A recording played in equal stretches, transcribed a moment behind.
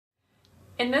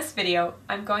In this video,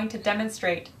 I'm going to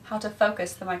demonstrate how to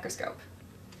focus the microscope.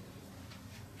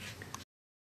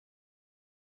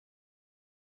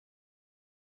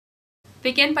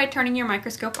 Begin by turning your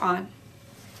microscope on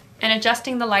and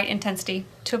adjusting the light intensity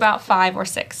to about 5 or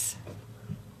 6.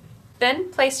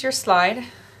 Then place your slide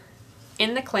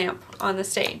in the clamp on the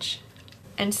stage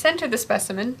and center the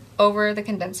specimen over the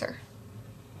condenser.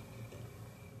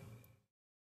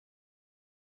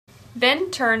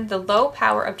 Then turn the low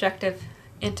power objective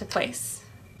into place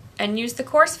and use the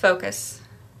coarse focus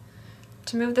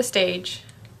to move the stage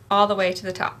all the way to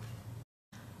the top.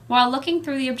 While looking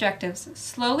through the objectives,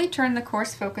 slowly turn the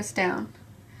coarse focus down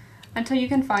until you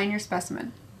can find your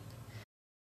specimen.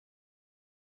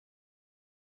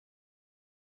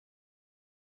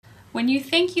 When you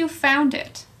think you've found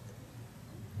it,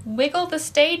 wiggle the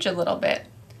stage a little bit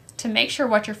to make sure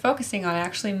what you're focusing on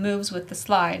actually moves with the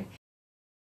slide.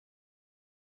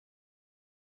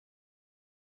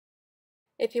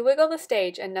 If you wiggle the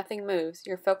stage and nothing moves,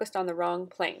 you're focused on the wrong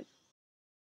plane.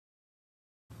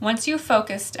 Once you've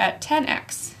focused at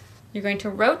 10x, you're going to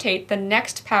rotate the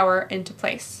next power into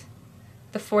place,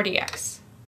 the 40x.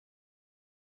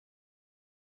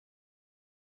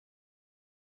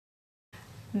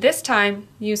 This time,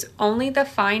 use only the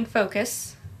fine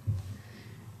focus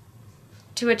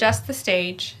to adjust the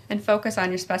stage and focus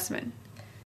on your specimen.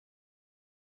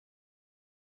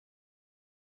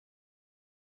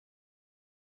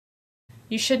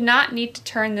 You should not need to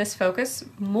turn this focus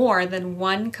more than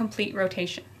one complete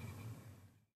rotation.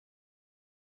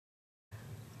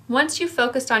 Once you've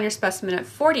focused on your specimen at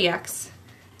 40x,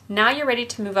 now you're ready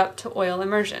to move up to oil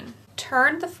immersion.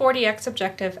 Turn the 40x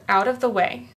objective out of the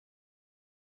way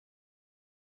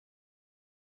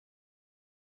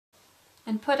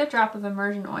and put a drop of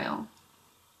immersion oil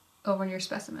over your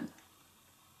specimen.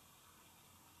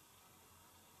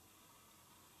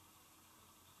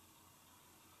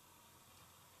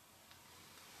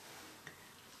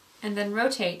 And then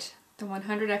rotate the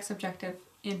 100x objective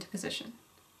into position.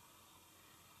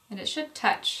 And it should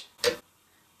touch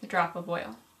the drop of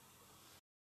oil.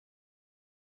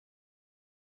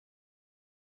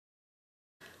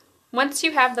 Once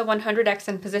you have the 100x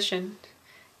in position,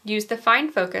 use the fine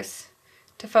focus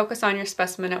to focus on your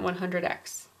specimen at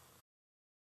 100x.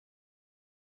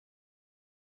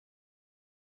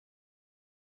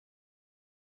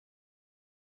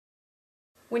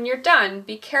 When you're done,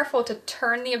 be careful to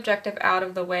turn the objective out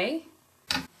of the way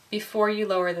before you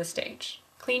lower the stage.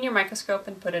 Clean your microscope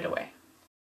and put it away.